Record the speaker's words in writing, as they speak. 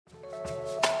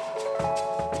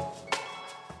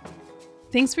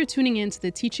Thanks for tuning in to the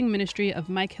teaching ministry of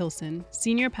Mike Hilson,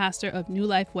 Senior Pastor of New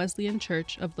Life Wesleyan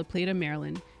Church of La Plata,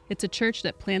 Maryland. It's a church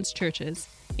that plants churches,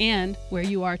 and Where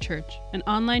You Are Church, an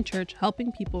online church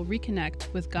helping people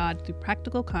reconnect with God through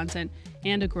practical content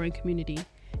and a growing community.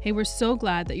 Hey, we're so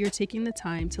glad that you're taking the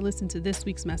time to listen to this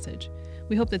week's message.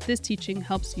 We hope that this teaching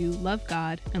helps you love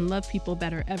God and love people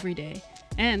better every day.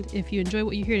 And if you enjoy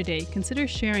what you hear today, consider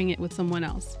sharing it with someone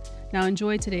else. Now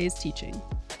enjoy today's teaching.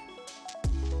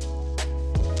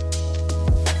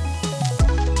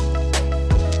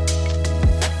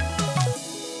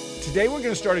 Today we're going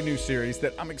to start a new series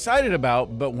that I'm excited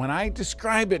about, but when I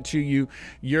describe it to you,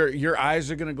 your eyes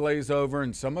are going to glaze over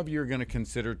and some of you are going to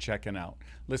consider checking out.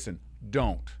 Listen,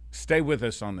 don't. Stay with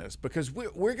us on this because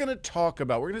we're going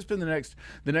to spend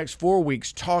the next 4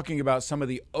 weeks talking about some of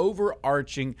the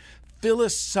overarching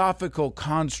philosophical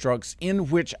constructs in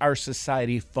which our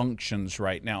society functions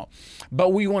right now. But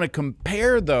we want to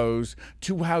compare those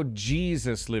to how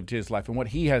Jesus lived his life and what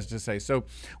he has to say. So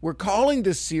we're calling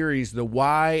this series The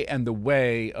Why and the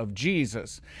Way of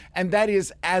Jesus. And that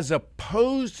is as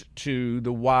opposed to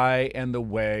the why and the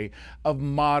way of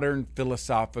modern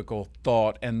philosophical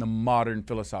thought and the modern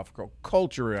philosophical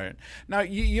culture. Now,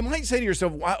 you might say to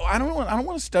yourself, I don't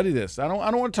want to study this. I don't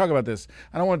want to talk about this.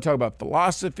 I don't want to talk about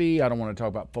philosophy. I don't want to talk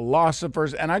about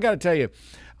philosophers. And I got to tell you,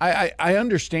 I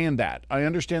understand that. I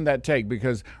understand that take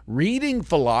because reading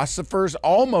philosophers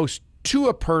almost to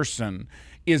a person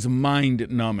is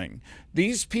mind-numbing.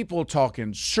 These people talk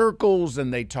in circles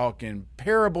and they talk in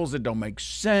parables that don't make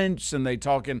sense, and they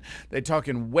talk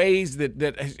in ways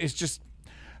that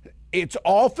it's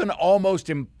often almost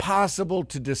impossible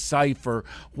to decipher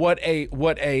what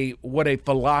a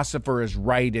philosopher is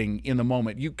writing in the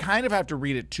moment. You kind of have to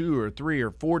read it 2 or 3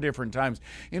 or 4 different times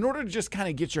in order to just kind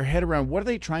of get your head around what are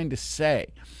they trying to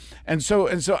say. And so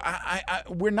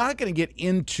we're not going to get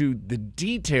into the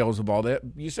details of all that.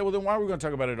 You say, well, then why are we going to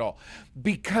talk about it all?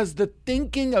 Because the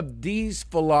thinking of these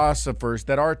philosophers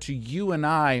that are to you and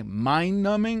I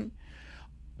mind-numbing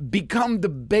become the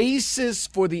basis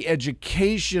for the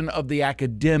education of the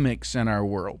academics in our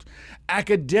world.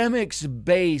 Academics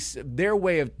base their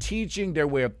way of teaching, their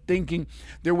way of thinking,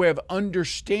 their way of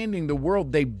understanding the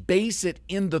world. They base it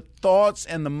in the thoughts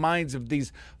and the minds of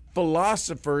these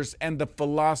philosophers and the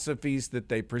philosophies that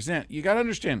they present. You got to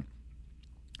understand,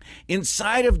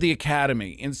 inside of the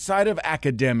academy, inside of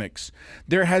academics,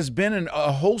 there has been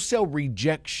a wholesale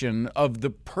rejection of the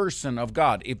person of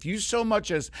God. If you so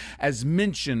much as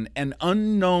mention an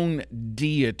unknown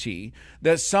deity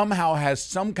that somehow has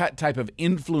some type of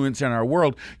influence in our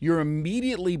world, you're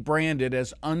immediately branded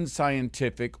as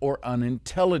unscientific or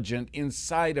unintelligent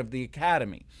inside of the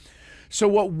academy. So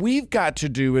what we've got to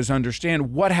do is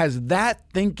understand what has that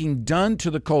thinking done to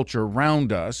the culture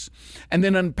around us, and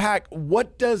then unpack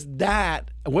what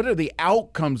are the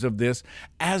outcomes of this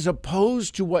as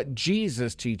opposed to what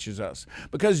Jesus teaches us.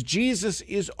 Because Jesus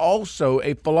is also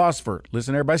a philosopher.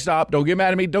 Listen, everybody stop. Don't get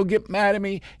mad at me. Don't get mad at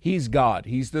me. He's God.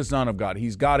 He's the Son of God.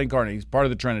 He's God incarnate. He's part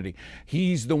of the Trinity.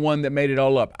 He's the one that made it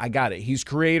all up. I got it. He's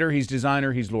creator. He's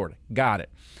designer. He's Lord. Got it.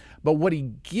 But what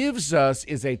he gives us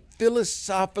is a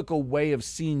philosophical way of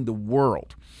seeing the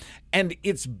world. And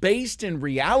it's based in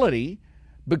reality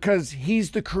because he's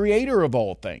the creator of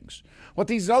all things. What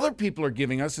these other people are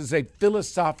giving us is a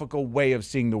philosophical way of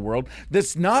seeing the world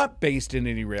that's not based in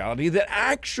any reality, that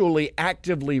actually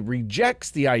actively rejects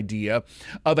the idea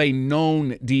of a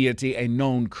known deity, a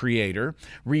known creator,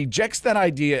 rejects that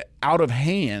idea out of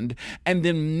hand, and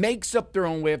then makes up their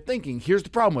own way of thinking. Here's the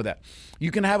problem with that.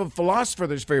 You can have a philosopher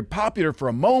that's very popular for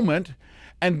a moment,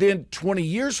 and then 20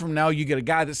 years from now, you get a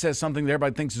guy that says something that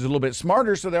everybody thinks is a little bit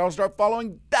smarter, so they all start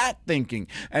following that thinking,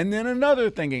 and then another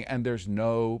thinking, and there's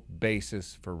no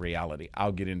basis for reality.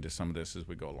 I'll get into some of this as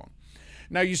we go along.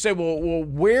 Now, you say,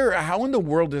 well, how in the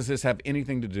world does this have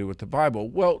anything to do with the Bible?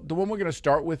 Well, the one we're going to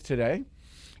start with today,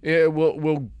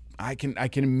 I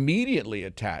can immediately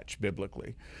attach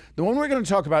biblically. The one we're going to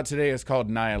talk about today is called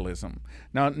nihilism.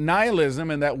 Now,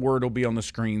 nihilism, and that word will be on the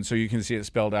screen so you can see it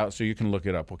spelled out so you can look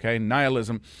it up, okay?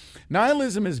 Nihilism.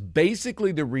 Nihilism is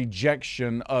basically the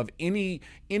rejection of any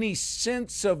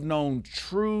sense of known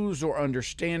truths or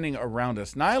understanding around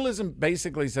us. Nihilism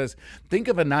basically says, think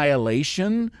of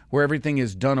annihilation, where everything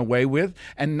is done away with,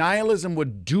 and nihilism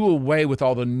would do away with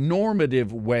all the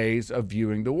normative ways of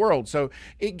viewing the world. So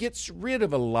it gets rid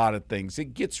of a lot of things.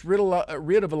 It gets rid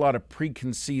of a lot of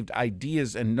preconceived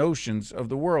ideas and notions of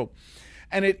the world.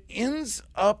 And it ends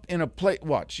up in a place.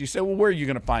 Watch. You say, well, where are you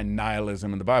going to find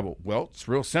nihilism in the Bible? Well, it's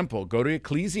real simple. Go to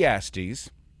Ecclesiastes.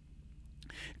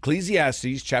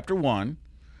 Ecclesiastes chapter 1,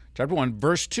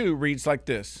 verse 2 reads like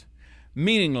this: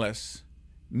 meaningless,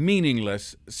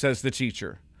 meaningless, says the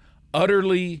teacher.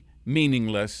 Utterly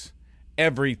meaningless.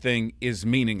 Everything is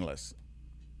meaningless.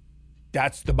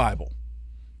 That's the Bible.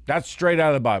 That's straight out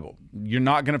of the Bible. You're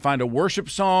not going to find a worship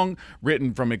song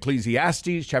written from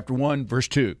Ecclesiastes chapter 1, verse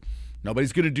 2.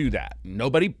 Nobody's going to do that.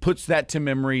 Nobody puts that to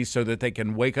memory so that they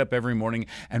can wake up every morning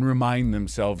and remind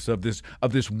themselves of this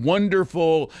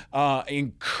wonderful,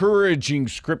 encouraging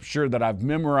scripture that I've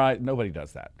memorized. Nobody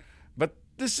does that. But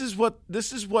this is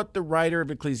what the writer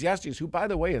of Ecclesiastes, who, by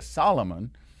the way, is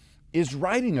Solomon, is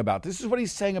writing about. This is what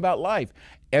he's saying about life.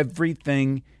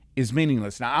 Everything is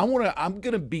meaningless. Now, I'm going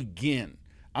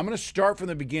to start from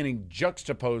the beginning,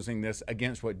 juxtaposing this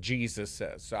against what Jesus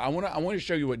says. So I want to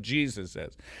show you what Jesus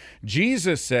says.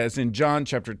 Jesus says in John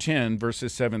chapter 10,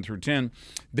 verses 7 through 10,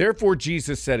 "Therefore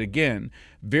Jesus said again,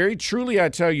 very truly I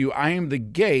tell you, I am the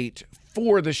gate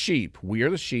for the sheep." We are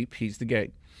the sheep, he's the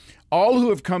gate. "All who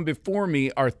have come before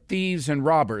me are thieves and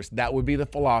robbers." That would be the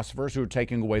philosophers who are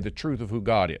taking away the truth of who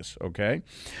God is, okay?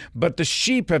 "But the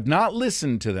sheep have not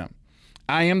listened to them.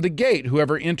 I am the gate.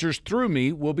 Whoever enters through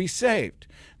me will be saved."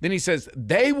 Then he says,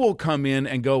 "They will come in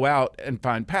and go out and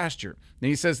find pasture." Then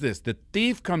he says this, "The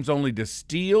thief comes only to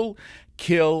steal,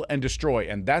 kill, and destroy."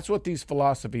 And that's what these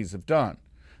philosophies have done.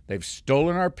 They've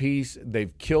stolen our peace.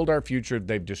 They've killed our future.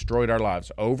 They've destroyed our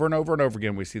lives. Over and over and over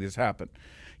again, we see this happen.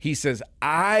 He says,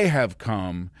 "I have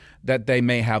come that they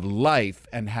may have life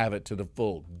and have it to the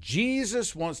full."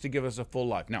 Jesus wants to give us a full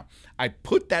life. Now, I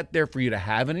put that there for you to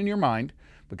have it in your mind,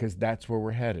 because that's where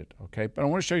we're headed, okay? But I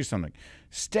want to show you something.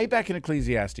 Stay back in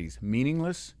Ecclesiastes.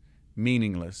 Meaningless,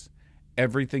 meaningless.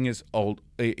 Everything is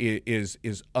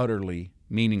utterly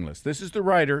meaningless. This is the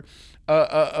writer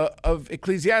of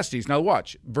Ecclesiastes. Now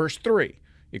watch, verse 3.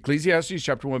 Ecclesiastes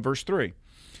chapter 1, verse 3.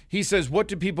 He says, "What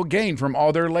do people gain from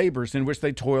all their labors in which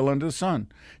they toil under the sun?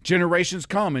 Generations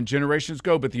come and generations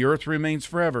go, but the earth remains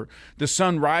forever. The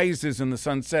sun rises and the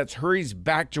sun sets, hurries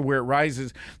back to where it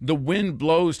rises. The wind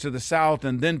blows to the south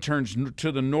and then turns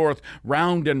to the north.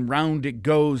 Round and round it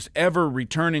goes, ever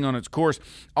returning on its course.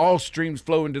 All streams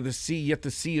flow into the sea, yet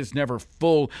the sea is never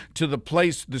full. To the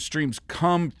place the streams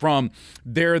come from,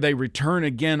 there they return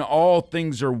again. All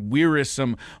things are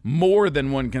wearisome, more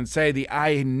than one can say. The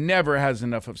eye never has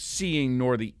enough of seeing,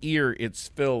 nor the ear its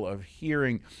fill of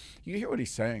hearing." You hear what he's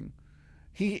saying?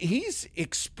 He's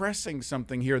expressing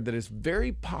something here that is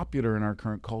very popular in our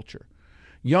current culture.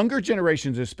 Younger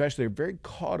generations especially are very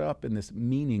caught up in this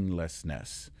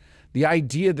meaninglessness, the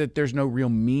idea that there's no real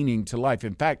meaning to life.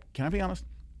 In fact, can I be honest?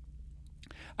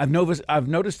 I've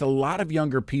noticed a lot of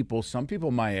younger people, some people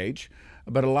my age,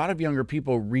 but a lot of younger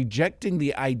people rejecting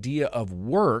the idea of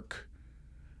work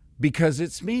because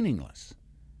it's meaningless.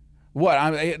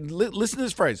 Listen to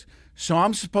this phrase. "So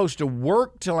I'm supposed to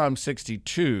work till I'm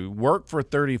 62, work for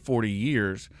 30, 40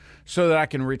 years so that I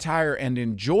can retire and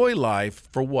enjoy life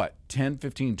for what, 10,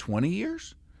 15, 20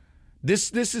 years?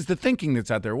 This is the thinking that's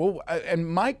out there. Well, and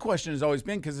my question has always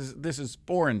been, because this is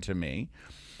foreign to me,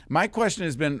 my question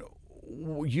has been,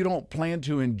 you don't plan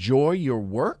to enjoy your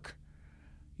work?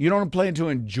 You don't plan to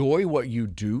enjoy what you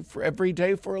do for every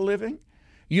day for a living?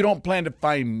 You don't plan to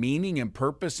find meaning and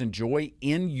purpose and joy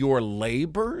in your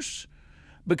labors?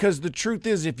 Because the truth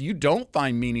is, if you don't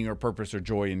find meaning or purpose or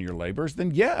joy in your labors,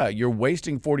 then yeah, you're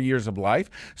wasting 40 years of life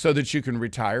so that you can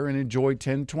retire and enjoy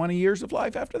 10, 20 years of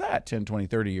life after that, 10, 20,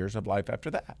 30 years of life after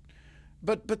that.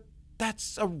 But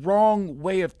that's a wrong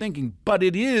way of thinking. But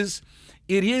it is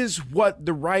what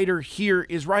the writer here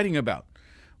is writing about.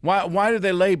 Why do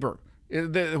they labor?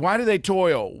 Why do they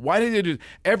toil? Why do they do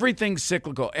everything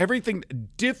cyclical? Everything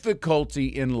difficulty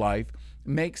in life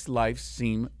makes life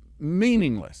seem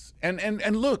meaningless.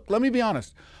 And look, let me be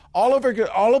honest. All of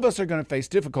us are going to face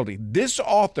difficulty. This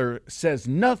author says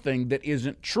nothing that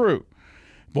isn't true.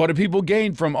 What do people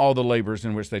gain from all the labors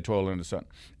in which they toil in the sun?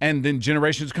 And then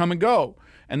generations come and go.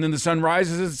 And then the sun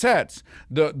rises and sets.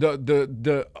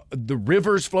 The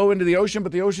rivers flow into the ocean,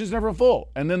 but the ocean is never full.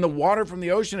 And then the water from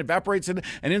the ocean evaporates and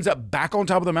ends up back on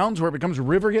top of the mountains where it becomes a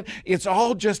river again. It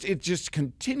just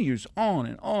continues on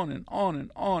and on and on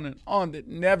and on and on. That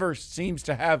never seems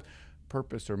to have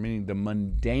purpose or meaning. The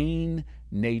mundane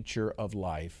nature of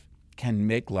life can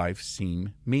make life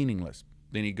seem meaningless.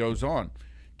 Then he goes on,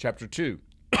 chapter 2.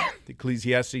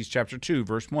 Ecclesiastes chapter 2,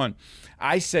 verse 1.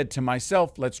 "I said to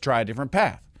myself, let's try a different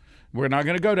path. We're not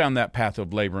going to go down that path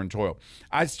of labor and toil.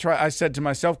 I said to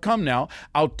myself, come now,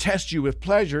 I'll test you with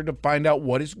pleasure to find out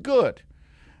what is good."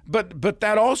 But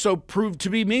that also proved to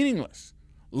be meaningless.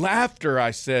 "Laughter,"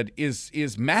 I said,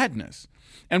 is madness.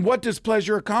 "And what does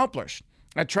pleasure accomplish?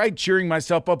 I tried cheering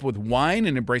myself up with wine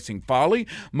and embracing folly.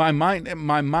 My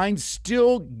mind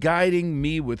still guiding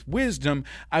me with wisdom.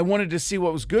 I wanted to see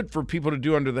what was good for people to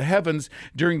do under the heavens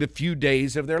during the few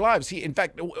days of their lives. In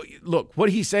fact, look,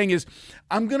 what he's saying is,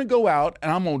 I'm going to go out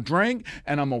and I'm going to drink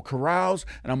and I'm going to carouse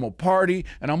and I'm going to party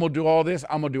and I'm going to do all this.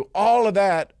 I'm going to do all of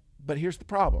that. But here's the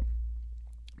problem.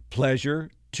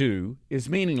 Pleasure, too, is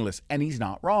meaningless. And he's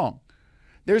not wrong.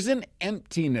 There's an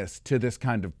emptiness to this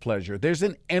kind of pleasure. There's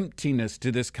an emptiness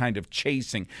to this kind of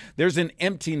chasing. There's an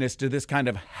emptiness to this kind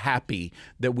of happy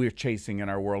that we're chasing in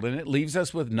our world. And it leaves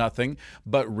us with nothing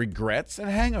but regrets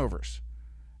and hangovers.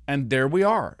 And there we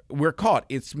are. We're caught.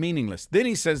 It's meaningless. Then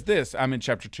he says this, I'm in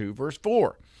chapter 2, verse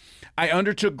 4. I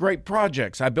undertook great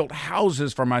projects. I built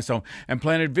houses for myself and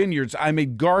planted vineyards. I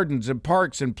made gardens and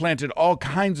parks and planted all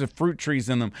kinds of fruit trees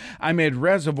in them. I made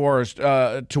reservoirs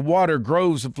to water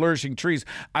groves of flourishing trees.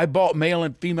 I bought male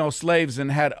and female slaves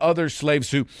and had other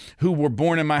slaves who were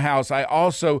born in my house. I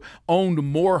also owned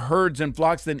more herds and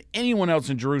flocks than anyone else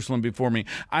in Jerusalem before me.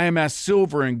 I amassed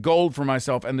silver and gold for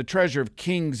myself and the treasure of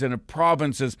kings and of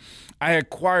provinces. I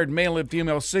acquired male and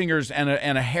female singers and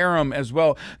a harem as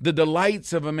well. The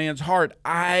delights of a man's heart.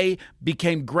 I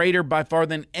became greater by far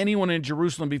than anyone in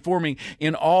Jerusalem before me.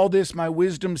 In all this, my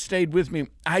wisdom stayed with me.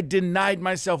 I denied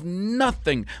myself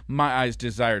nothing my eyes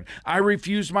desired. I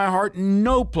refused my heart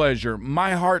no pleasure.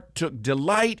 My heart took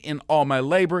delight in all my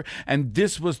labor, and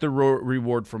this was the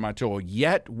reward for my toil.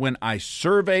 Yet when I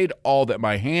surveyed all that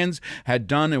my hands had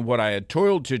done and what I had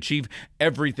toiled to achieve,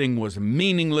 everything was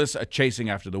meaningless, a chasing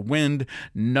after the wind.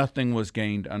 Nothing was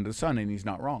gained under the sun. And he's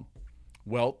not wrong.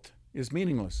 Wealth is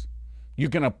meaningless. You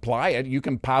can apply it. You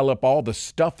can pile up all the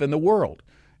stuff in the world,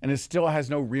 and it still has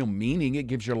no real meaning. It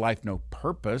gives your life no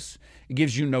purpose. It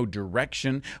gives you no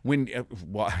direction.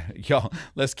 Y'all,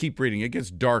 let's keep reading. It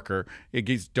gets darker. It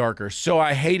gets darker. So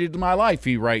I hated my life,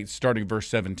 he writes, starting verse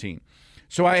 17.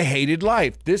 So I hated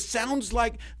life. This sounds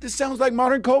like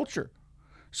modern culture.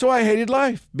 So I hated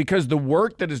life because the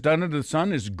work that is done under the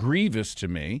sun is grievous to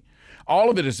me.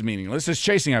 All of it is meaningless. It's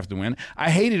chasing after the wind.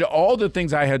 I hated all the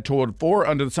things I had toiled for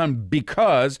under the sun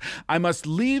because I must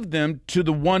leave them to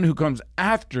the one who comes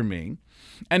after me.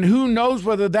 And who knows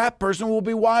whether that person will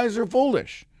be wise or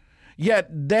foolish. Yet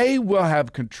they will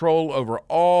have control over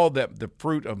all the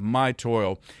fruit of my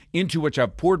toil, into which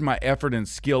I've poured my effort and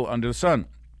skill under the sun.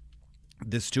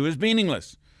 This too is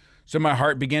meaningless. So my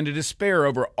heart began to despair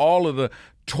over all of the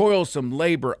toilsome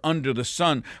labor under the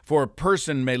sun, for a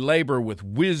person may labor with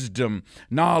wisdom,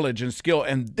 knowledge, and skill,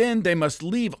 and then they must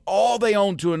leave all they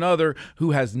own to another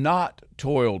who has not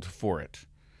toiled for it.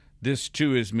 This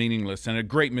too is meaningless and a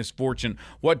great misfortune.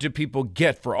 What do people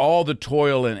get for all the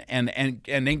toil and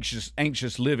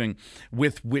anxious living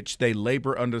with which they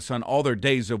labor under the sun? All their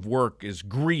days of work is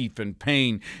grief and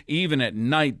pain. Even at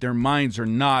night, their minds are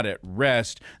not at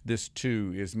rest. This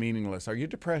too is meaningless. Are you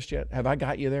depressed yet? Have I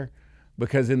got you there?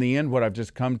 Because in the end, what I've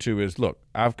just come to is, look,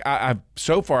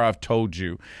 so far I've told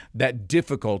you that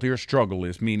difficulty or struggle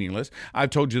is meaningless.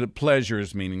 I've told you that pleasure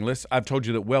is meaningless. I've told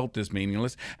you that wealth is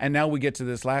meaningless. And now we get to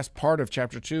this last part of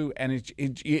chapter 2, and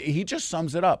he just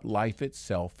sums it up. Life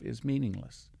itself is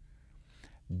meaningless.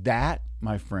 That,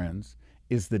 my friends,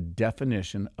 is the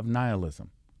definition of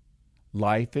nihilism.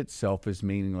 Life itself is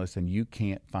meaningless, and you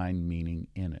can't find meaning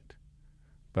in it.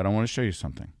 But I want to show you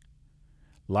something.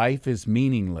 Life is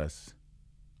meaningless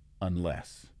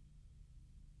unless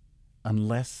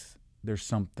there's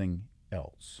something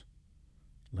else.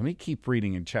 Let me keep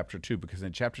reading in chapter 2, because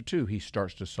in chapter 2, he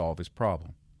starts to solve his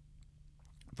problem.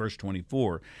 Verse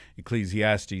 24,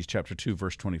 Ecclesiastes chapter 2,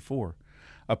 verse 24.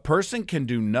 A person can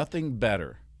do nothing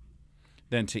better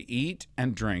than to eat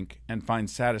and drink and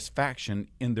find satisfaction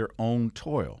in their own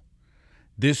toil.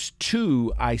 This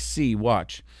too, I see,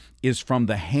 watch, is from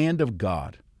the hand of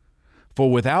God. For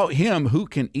without him, who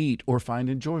can eat or find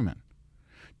enjoyment?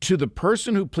 To the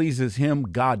person who pleases him,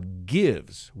 God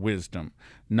gives wisdom,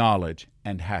 knowledge,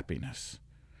 and happiness.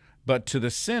 But to the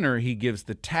sinner, he gives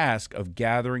the task of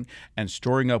gathering and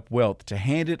storing up wealth to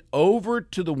hand it over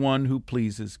to the one who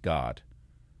pleases God.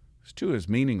 This too is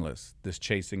meaningless. This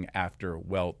chasing after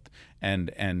wealth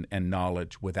and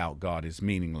knowledge without God is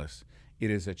meaningless. It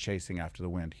is a chasing after the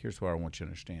wind. Here's what I want you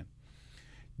to understand.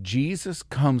 Jesus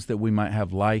comes that we might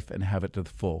have life and have it to the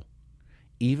full.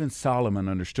 Even Solomon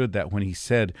understood that when he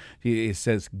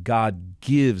says, God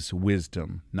gives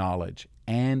wisdom, knowledge,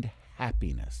 and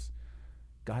happiness.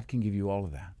 God can give you all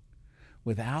of that.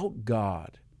 Without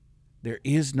God, there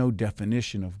is no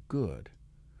definition of good.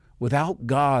 Without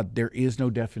God, there is no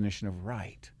definition of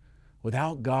right.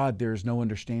 Without God, there is no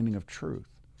understanding of truth.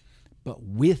 But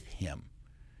with him,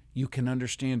 You can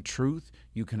understand truth.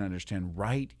 You can understand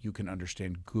right. You can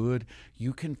understand good.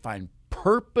 You can find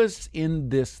purpose in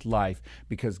this life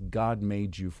because God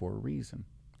made you for a reason.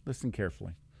 Listen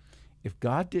carefully. If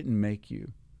God didn't make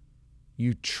you,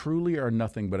 you truly are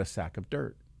nothing but a sack of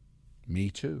dirt. Me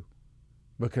too.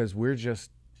 Because we're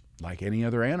just like any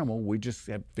other animal. We just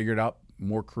have figured out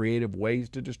more creative ways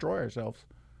to destroy ourselves.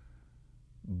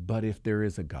 But if there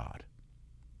is a God,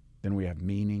 then we have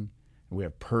meaning, and we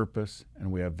have purpose,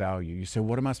 and we have value. You say,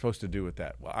 what am I supposed to do with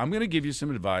that? Well, I'm going to give you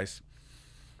some advice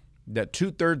that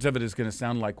 2/3 of it is going to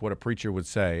sound like what a preacher would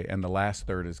say, and the last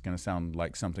third is going to sound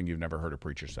like something you've never heard a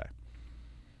preacher say.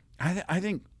 I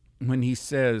think when he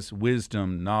says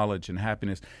wisdom, knowledge, and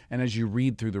happiness, and as you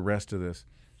read through the rest of this,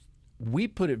 we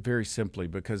put it very simply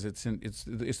because it's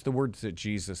the words that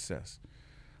Jesus says.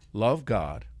 Love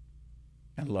God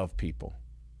and love people.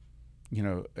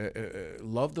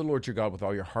 Love the Lord your God with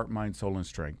all your heart, mind, soul, and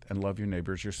strength, and love your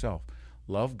neighbor as yourself.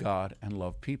 Love God and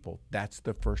love people. That's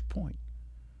the first point.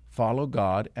 Follow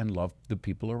God and love the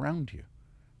people around you.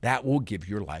 That will give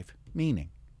your life meaning.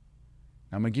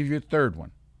 Now, I'm going to give you a third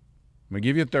one. I'm going to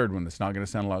give you a third one that's not going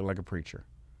to sound a lot like a preacher,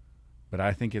 but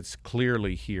I think it's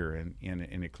clearly here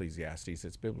in Ecclesiastes.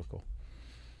 It's biblical.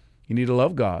 You need to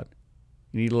love God.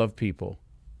 You need to love people.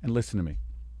 And listen to me.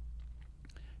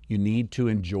 You need to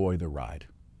enjoy the ride.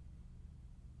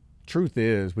 Truth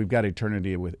is, we've got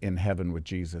eternity in heaven with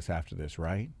Jesus after this,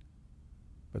 right?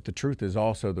 But the truth is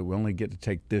also that we only get to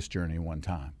take this journey one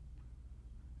time.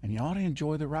 And you ought to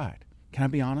enjoy the ride. Can I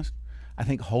be honest? I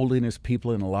think holiness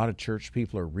people and a lot of church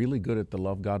people are really good at the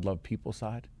love God, love people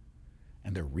side.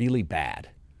 And they're really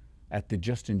bad at the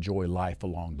just enjoy life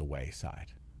along the way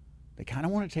side. They kind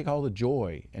of want to take all the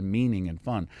joy and meaning and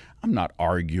fun. I'm not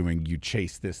arguing you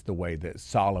chase this the way that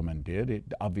Solomon did.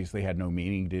 It obviously had no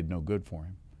meaning, did no good for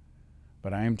him.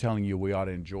 But I am telling you, we ought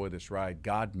to enjoy this ride.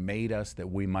 God made us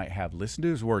that we might have, listen to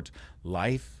his words,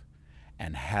 life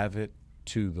and have it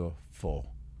to the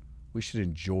full. We should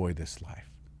enjoy this life.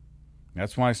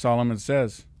 That's why Solomon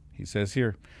says, he says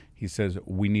here, he says,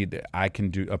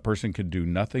 a person could do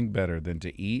nothing better than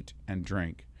to eat and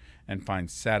drink and find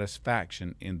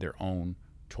satisfaction in their own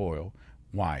toil.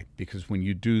 Why? Because when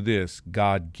you do this,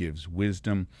 God gives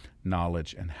wisdom,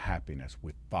 knowledge, and happiness.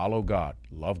 We follow God,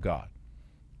 love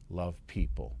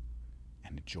people,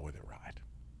 and enjoy the ride.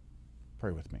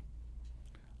 Pray with me.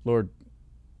 Lord,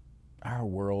 our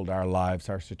world, our lives,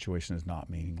 our situation is not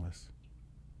meaningless.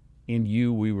 In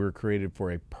you, we were created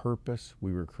for a purpose.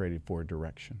 We were created for a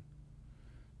direction.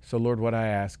 So, Lord, what I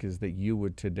ask is that you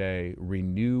would today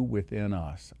renew within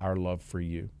us our love for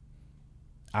you,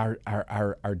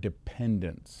 our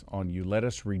dependence on you. Let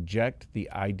us reject the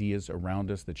ideas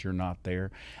around us that you're not there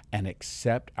and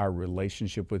accept our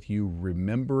relationship with you,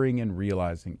 remembering and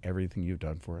realizing everything you've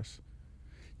done for us.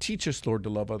 Teach us, Lord, to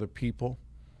love other people.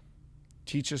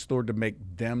 Teach us, Lord, to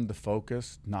make them the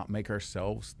focus, not make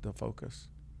ourselves the focus.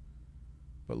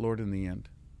 But, Lord, in the end,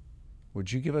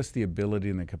 would you give us the ability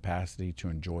and the capacity to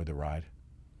enjoy the ride?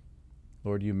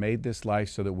 Lord, you made this life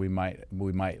so that we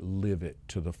might live it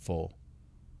to the full.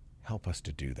 Help us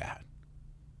to do that.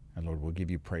 And Lord, we'll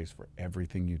give you praise for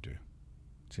everything you do.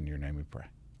 It's in your name we pray.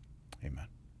 Amen.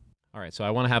 All right, so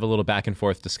I want to have a little back and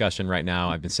forth discussion right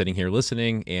now. I've been sitting here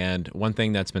listening, and one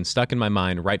thing that's been stuck in my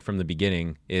mind right from the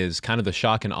beginning is kind of the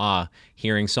shock and awe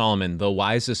hearing Solomon, the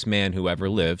wisest man who ever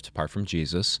lived, apart from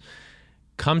Jesus,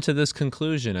 come to this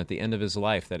conclusion at the end of his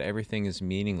life that everything is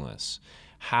meaningless.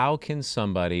 How can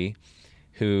somebody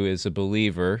who is a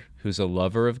believer, who's a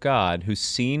lover of God, who's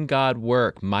seen God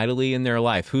work mightily in their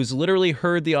life, who's literally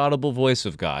heard the audible voice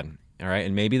of God, all right?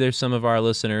 And maybe there's some of our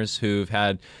listeners who've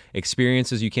had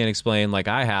experiences you can't explain like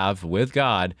I have with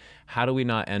God. How do we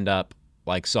not end up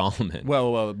like Solomon?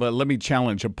 Well, but let me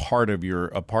challenge a part of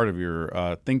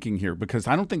your thinking here, because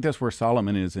I don't think that's where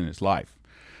Solomon is in his life.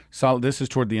 This is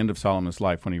toward the end of Solomon's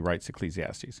life when he writes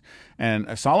Ecclesiastes,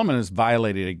 and Solomon has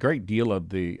violated a great deal of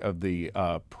the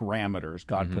parameters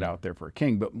God put out there for a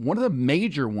king. But one of the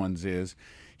major ones is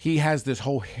he has this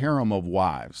whole harem of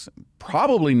wives,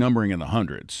 probably numbering in the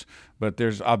hundreds, but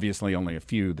there's obviously only a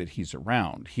few that he's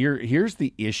around. Here's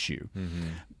the issue: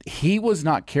 he was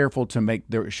not careful to make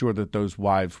sure that those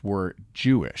wives were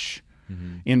Jewish.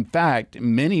 In fact,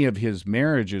 many of his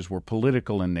marriages were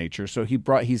political in nature, so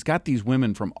he's got these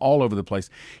women from all over the place.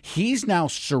 He's now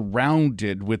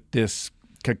surrounded with this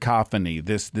cacophony,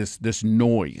 this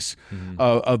noise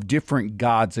of different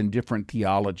gods and different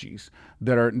theologies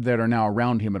that are now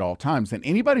around him at all times. And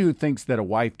anybody who thinks that a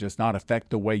wife does not affect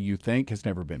the way you think has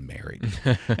never been married.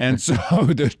 And so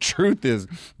the truth is,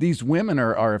 these women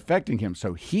are affecting him.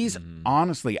 So he's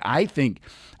honestly, I think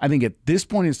at this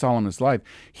point in Solomon's life,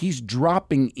 he's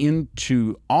dropping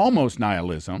into almost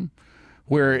nihilism,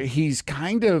 where he's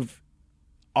kind of,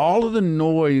 all of the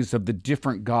noise of the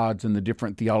different gods and the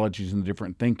different theologies and the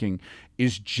different thinking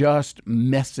is just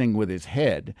messing with his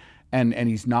head. And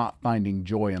he's not finding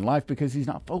joy in life because he's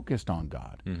not focused on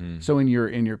God. So in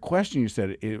your question, you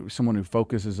said someone who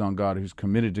focuses on God, who's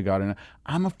committed to God. And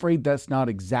I'm afraid that's not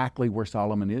exactly where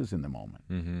Solomon is in the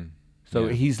moment. So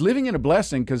he's living in a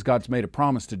blessing because God's made a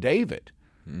promise to David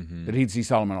that he'd see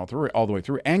Solomon all the way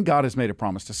through. And God has made a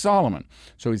promise to Solomon.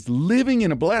 So he's living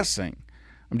in a blessing.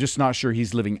 I'm just not sure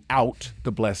he's living out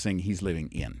the blessing he's living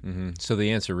in. So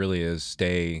the answer really is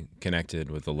stay connected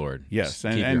with the Lord. Yes.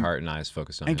 Keep your heart and eyes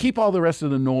focused on Him. And keep all the rest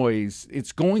of the noise.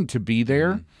 It's going to be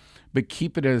there, but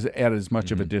keep it at as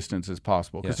much of a distance as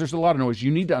possible. Because there's a lot of noise.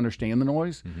 You need to understand the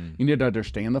noise. You need to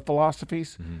understand the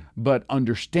philosophies, but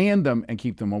understand them and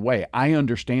keep them away. I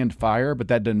understand fire, but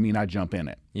that doesn't mean I jump in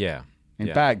it. Yeah.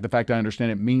 In fact, the fact I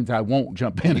understand it means I won't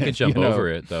jump in it. You can jump over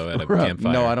it, though, at a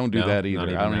campfire. No, I don't do that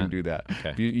either. I don't even do that.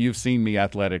 Okay. You've seen me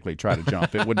athletically try to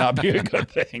jump. It would not be a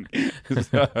good thing.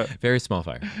 Very small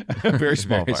fire. Very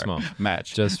small Very fire. small.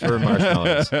 Match. Just for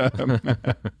marshmallows.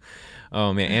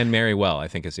 Oh, man. And marry well, I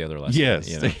think, is the other lesson. Yes.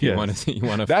 You want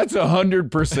to. That's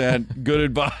 100% good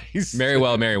advice. Marry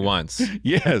well, marry once.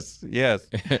 Yes.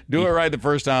 Do it right the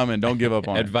first time and don't give up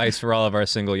on it. Advice for all of our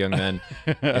single young men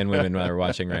and women that are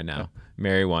watching right now.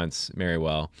 Marry once, marry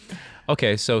well.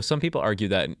 Okay, so some people argue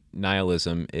that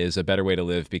nihilism is a better way to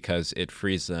live because it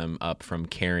frees them up from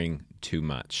caring too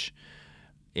much.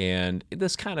 And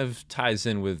this kind of ties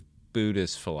in with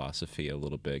Buddhist philosophy a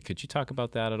little bit. Could you talk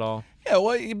about that at all? Yeah,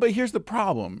 well, but here's the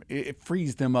problem. It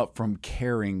frees them up from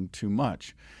caring too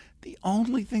much. The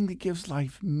only thing that gives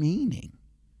life meaning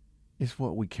is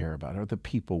what we care about, or the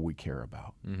people we care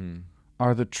about.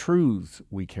 Are the truths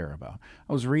we care about.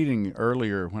 I was reading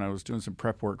earlier when I was doing some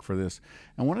prep work for this,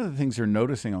 and one of the things they're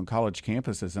noticing on college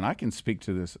campuses, and I can speak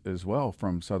to this as well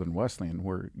from Southern Wesleyan,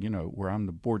 where I'm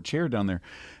the board chair down there,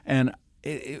 and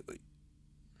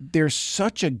there's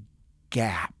such a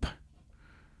gap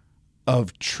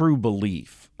of true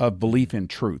belief, of belief in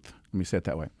truth, let me say it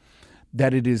that way,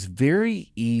 that it is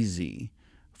very easy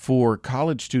for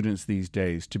college students these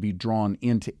days to be drawn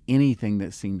into anything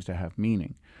that seems to have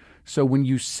meaning. So when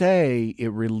you say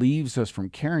it relieves us from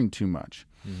caring too much,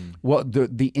 well,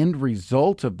 the end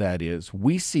result of that is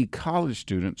we see college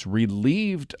students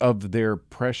relieved of their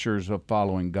pressures of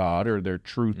following God or their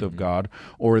truth of God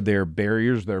or their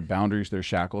barriers, their boundaries, their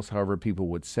shackles, however people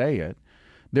would say it.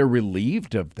 They're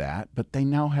relieved of that, but they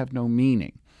now have no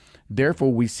meaning.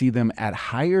 Therefore, we see them at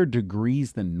higher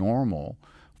degrees than normal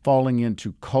falling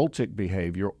into cultic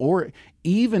behavior, or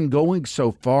even going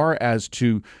so far as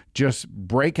to just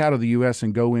break out of the U.S.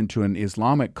 and go into an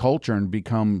Islamic culture and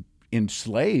become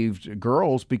enslaved,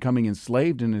 girls becoming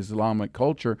enslaved in Islamic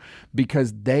culture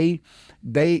because they,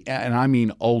 and I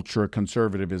mean ultra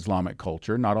conservative Islamic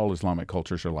culture, not all Islamic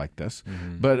cultures are like this,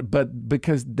 but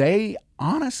because they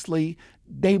honestly,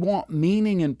 they want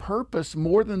meaning and purpose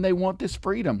more than they want this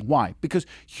freedom. Why? Because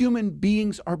human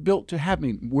beings are built to have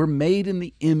meaning. We're made in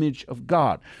the image of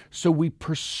God. So we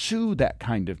pursue that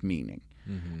kind of meaning.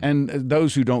 And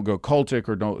those who don't go cultic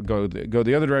or don't go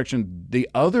the other direction, the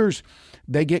others,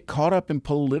 they get caught up in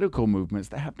political movements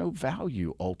that have no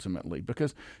value ultimately.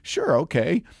 Because sure,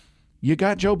 okay, you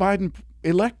got Joe Biden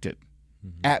elected.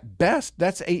 At best,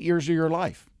 that's 8 years of your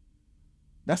life.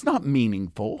 That's not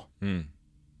meaningful.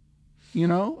 You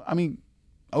know, I mean,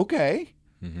 okay.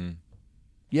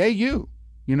 Yay, you.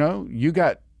 You know, you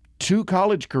got 2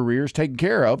 college careers taken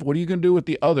care of. What are you going to do with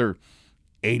the other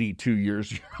 82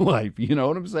 years of your life? You know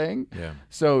what I'm saying? Yeah.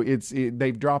 So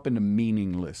they've dropped into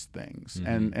meaningless things.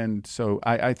 And so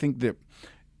I think that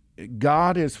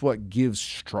God is what gives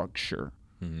structure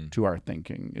to our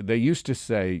thinking. They used to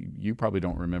say, you probably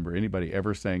don't remember anybody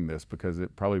ever saying this because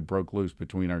it probably broke loose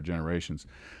between our generations,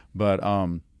 but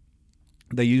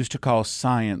they used to call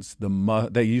science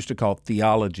they used to call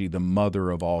theology the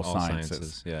mother of all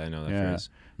sciences. Yeah, I know that phrase.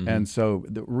 And so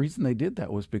the reason they did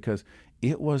that was because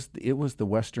it was the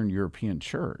Western European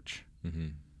church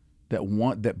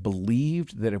that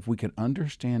believed that if we could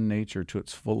understand nature to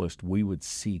its fullest, we would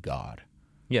see God.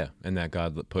 Yeah, and that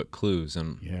God put clues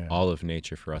in all of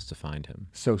nature for us to find Him.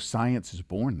 So science is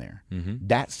born there.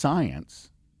 That science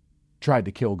tried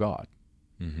to kill God,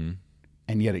 and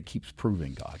yet it keeps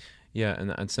proving God. Yeah, and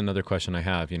that's another question I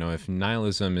have. If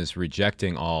nihilism is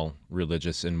rejecting all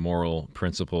religious and moral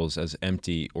principles as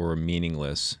empty or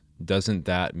meaningless, doesn't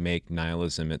that make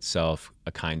nihilism itself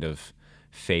a kind of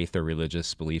faith or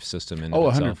religious belief system in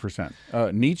itself?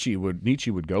 100%. Nietzsche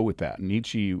would go with that.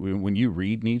 Nietzsche, when you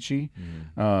read Nietzsche,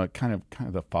 kind of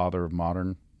the father of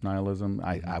modern nihilism,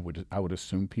 I would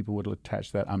assume people would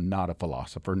attach that. I'm not a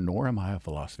philosopher, nor am I a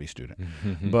philosophy student,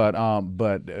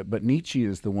 but Nietzsche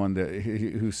is the one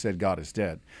who said God is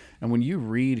dead. And when you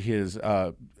read his,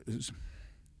 I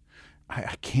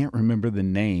can't remember the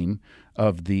name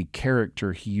of the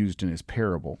character he used in his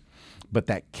parable, but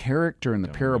that character in the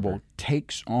parable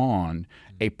takes on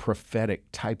a prophetic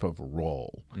type of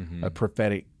role, a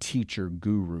prophetic teacher,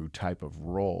 guru type of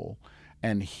role.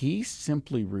 And he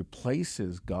simply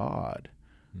replaces God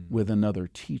with another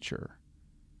teacher.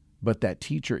 But that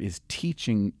teacher is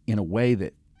teaching in a way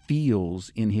that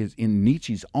feels, in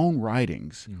Nietzsche's own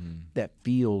writings, that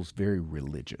feels very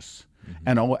religious.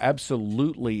 And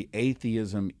absolutely,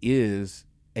 atheism is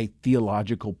a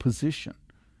theological position.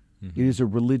 It is a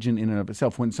religion in and of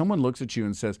itself. When someone looks at you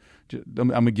and says, I'm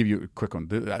going to give you a quick one.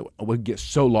 I would get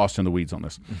so lost in the weeds on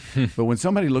this. But when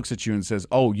somebody looks at you and says,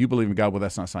 oh, you believe in God, well,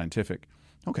 that's not scientific.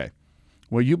 Okay.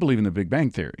 Well, you believe in the Big Bang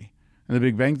Theory. And the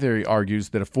Big Bang Theory argues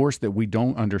that a force that we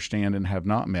don't understand and have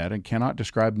not met and cannot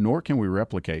describe, nor can we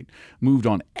replicate, moved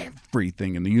on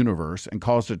everything in the universe and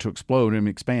caused it to explode and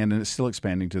expand, and it's still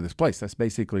expanding to this place. That's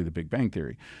basically the Big Bang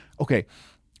Theory. Okay.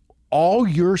 All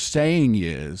you're saying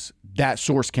is that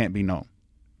source can't be known.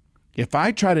 If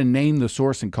I try to name the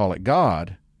source and call it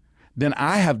God, then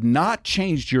I have not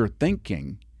changed your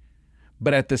thinking,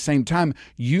 but at the same time,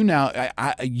 you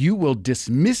will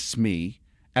dismiss me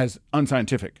as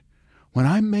unscientific when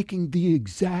I'm making the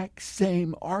exact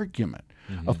same argument.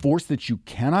 A force that you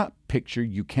cannot picture,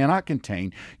 you cannot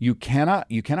contain, you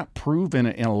cannot prove in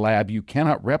a lab, you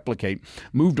cannot replicate,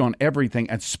 moved on everything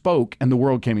and spoke, and the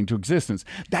world came into existence.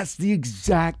 That's the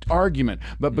exact argument.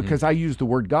 But because I use the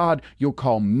word God, you'll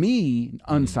call me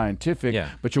unscientific,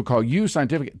 but you'll call you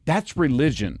scientific. That's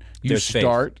religion. You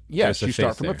start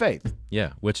from a faith.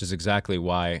 Yeah, which is exactly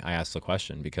why I asked the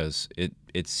question, because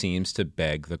it seems to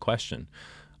beg the question.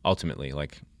 Ultimately,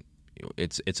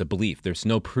 it's a belief. There's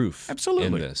no proof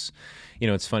in this.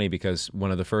 It's funny because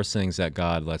one of the first things that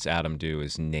God lets Adam do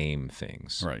is name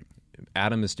things. Right.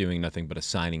 Adam is doing nothing but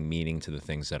assigning meaning to the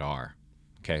things that are.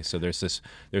 Okay, so there's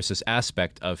this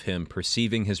aspect of him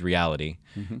perceiving his reality,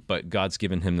 but God's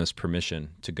given him this permission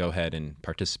to go ahead and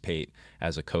participate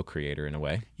as a co-creator in a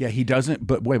way. Yeah, he doesn't.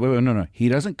 But wait, no. He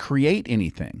doesn't create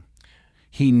anything.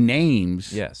 He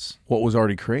names what was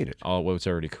already created. All what was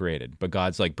already created. But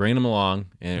God's like, bring them along,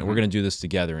 and we're going to do this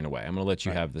together in a way. I'm going to let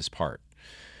you have this part.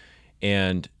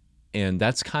 And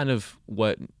that's kind of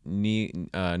what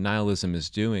nihilism is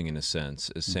doing, in a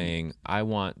sense, is saying, I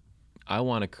want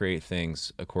to create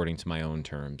things according to my own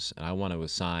terms, and I want to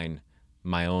assign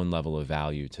my own level of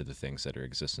value to the things that are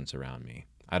existence around me.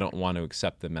 I don't want to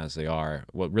accept them as they are.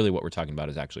 What we're talking about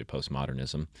is actually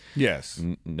postmodernism. Yes.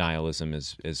 Nihilism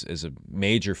is a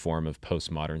major form of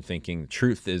postmodern thinking.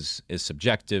 Truth is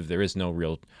subjective. There is no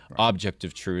real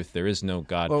objective truth. There is no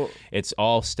God. Well, it's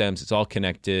all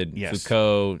connected. Yes.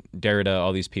 Foucault, Derrida,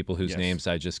 all these people whose names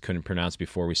I just couldn't pronounce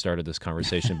before we started this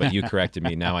conversation, but you corrected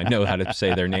me. Now I know how to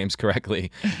say their names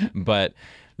correctly. But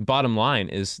the bottom line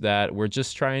is that we're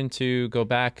just trying to go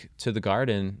back to the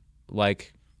garden,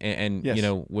 and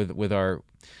with our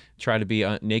try to be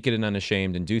naked and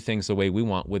unashamed and do things the way we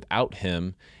want without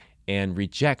him, and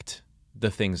reject the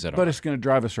things that are. But it's going to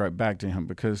drive us right back to him,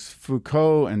 because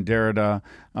Foucault and Derrida,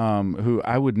 who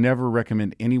I would never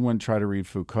recommend anyone try to read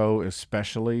Foucault,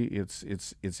 especially.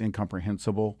 It's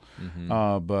incomprehensible.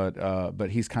 But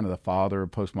he's kind of the father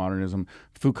of postmodernism.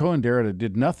 Foucault and Derrida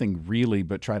did nothing really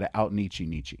but try to out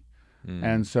Nietzsche.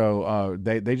 And so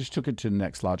they just took it to the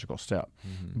next logical step.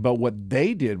 But what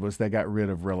they did was they got rid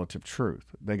of relative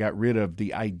truth. They got rid of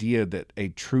the idea that a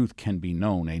truth can be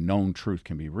known, a known truth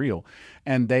can be real,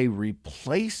 and they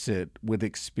replace it with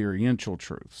experiential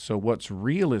truth. So what's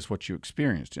real is what you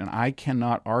experienced, and I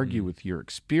cannot argue with your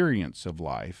experience of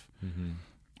life.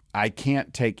 I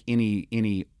can't take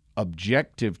any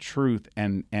objective truth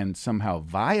and somehow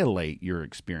violate your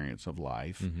experience of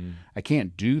life. I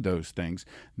can't do those things.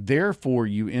 Therefore,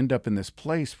 you end up in this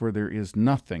place where there is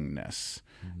nothingness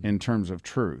in terms of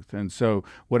truth. And so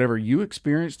whatever you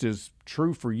experienced is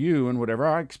true for you, and whatever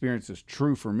I experienced is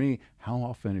true for me. How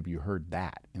often have you heard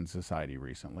that in society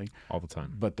recently? All the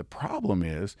time. But the problem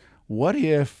is, what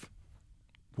if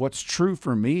what's true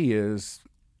for me is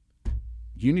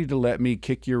you need to let me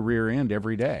kick your rear end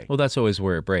every day? Well, that's always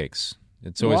where it breaks.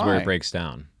 It's always where it breaks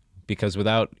down. because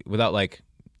without like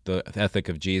the ethic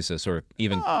of Jesus or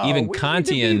even We need to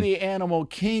Kantian, be the animal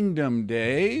kingdom,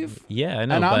 Dave. Yeah, I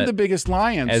know. And I'm but the biggest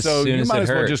lion, so you might as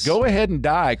well just go ahead and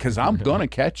die because I'm gonna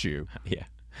catch you. Yeah.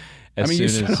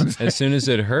 As soon as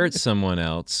it hurts someone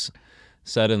else,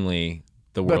 suddenly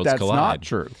the worlds But that's collide. not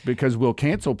true, because we'll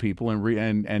cancel people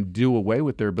and do away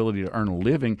with their ability to earn a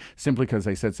living simply because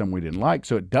they said something we didn't like.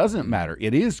 So it doesn't matter.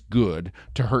 It is good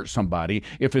to hurt somebody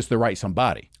if it's the right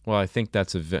somebody. Well, I think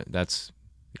that's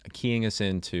keying us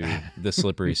into the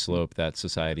slippery slope that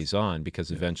society's on,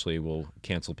 because eventually we'll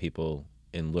cancel people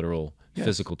in literal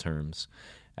physical terms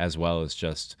as well as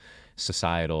just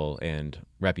societal and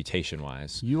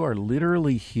reputation-wise. You are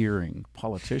literally hearing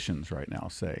politicians right now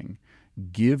saying,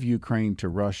 give Ukraine to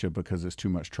Russia because it's too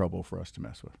much trouble for us to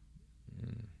mess with.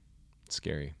 It's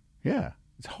scary. Yeah,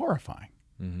 it's horrifying.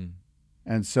 Mm-hmm.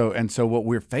 And so what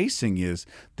we're facing is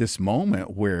this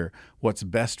moment where what's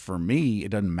best for me, it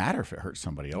doesn't matter if it hurts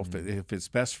somebody else. Mm-hmm. If it's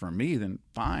best for me, then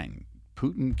fine.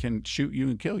 Putin can shoot you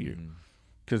and kill you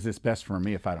because it's best for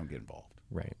me if I don't get involved.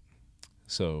 Right.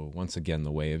 So once again,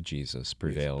 the way of Jesus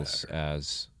prevails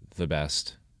as the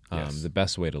best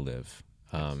way to live,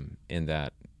 in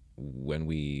that when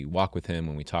we walk with him,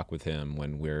 when we talk with him,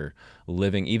 when we're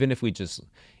living, even if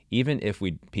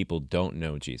people don't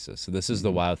know Jesus. So this is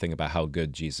the wild thing about how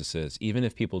good Jesus is. Even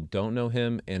if people don't know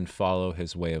him and follow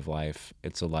his way of life,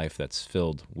 it's a life that's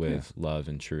filled with love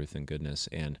and truth and goodness.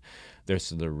 And there's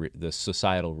the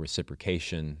societal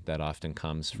reciprocation that often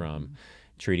comes from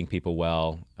treating people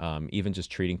well, even just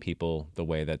treating people the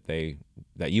way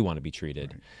that you want to be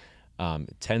treated,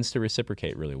 tends to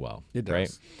reciprocate really well. It does.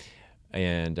 Right?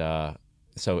 And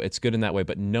so it's good in that way.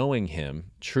 But knowing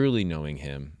him, truly knowing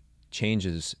him,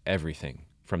 changes everything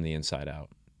from the inside out.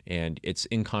 And it's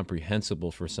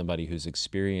incomprehensible for somebody who's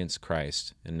experienced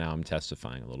Christ, and now I'm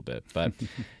testifying a little bit, but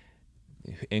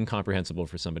incomprehensible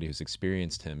for somebody who's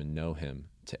experienced him and know him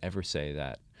to ever say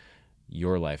that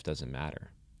your life doesn't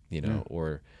matter,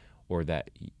 or that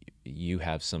you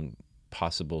have some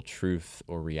possible truth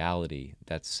or reality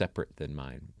that's separate than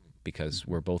mine, because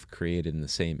we're both created in the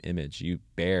same image. You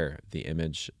bear the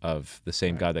image of the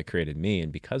same God that created me.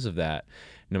 And because of that,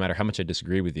 no matter how much I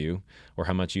disagree with you or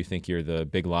how much you think you're the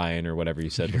big lion or whatever you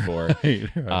said before,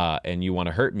 and you want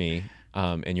to hurt me,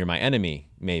 and you're my enemy,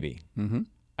 maybe,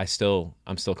 I'm still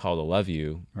called to love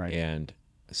you and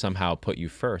somehow put you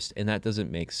first. And that doesn't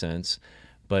make sense,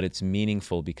 but it's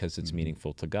meaningful because it's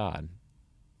meaningful to God.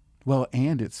 Well,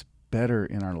 and it's better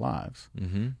in our lives.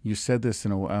 You said this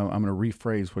I'm going to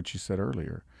rephrase what you said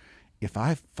earlier. If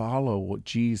I follow what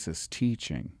Jesus'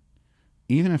 teaching,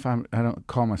 even if I don't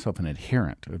call myself an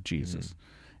adherent of Jesus,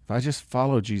 if I just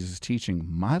follow Jesus' teaching,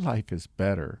 my life is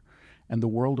better and the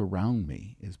world around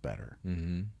me is better.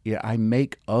 Yeah, I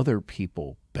make other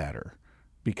people better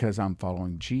because I'm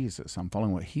following Jesus. I'm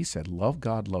following what he said. Love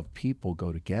God, love people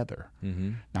go together.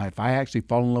 Now, if I actually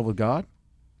fall in love with God,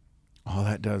 all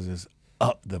that does is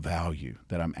up the value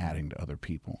that I'm adding to other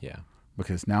people. Yeah.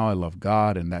 Because now I love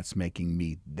God, and that's making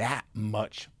me that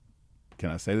much,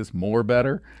 can I say this, more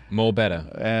better? More better.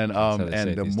 And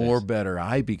the more better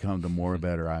I become, the more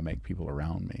better I make people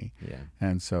around me. Yeah.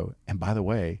 And by the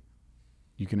way,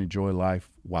 you can enjoy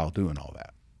life while doing all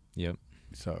that. Yep.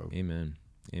 So Amen.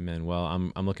 Well,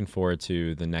 I'm looking forward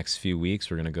to the next few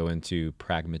weeks. We're going to go into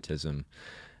pragmatism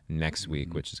next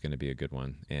week, which is going to be a good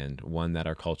one, and one that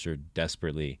our culture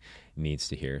desperately needs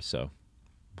to hear. So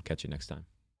we'll catch you next time.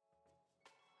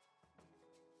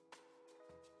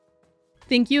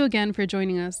 Thank you again for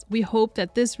joining us. We hope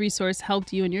that this resource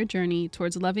helped you in your journey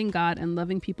towards loving God and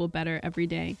loving people better every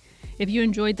day. If you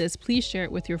enjoyed this, please share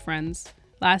it with your friends.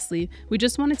 Lastly, we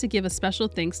just wanted to give a special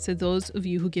thanks to those of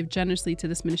you who give generously to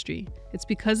this ministry. It's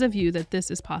because of you that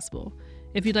this is possible.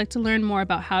 If you'd like to learn more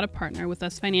about how to partner with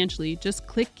us financially, just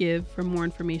click Give for more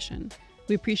information.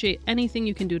 We appreciate anything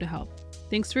you can do to help.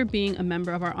 Thanks for being a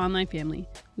member of our online family.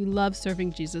 We love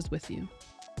serving Jesus with you.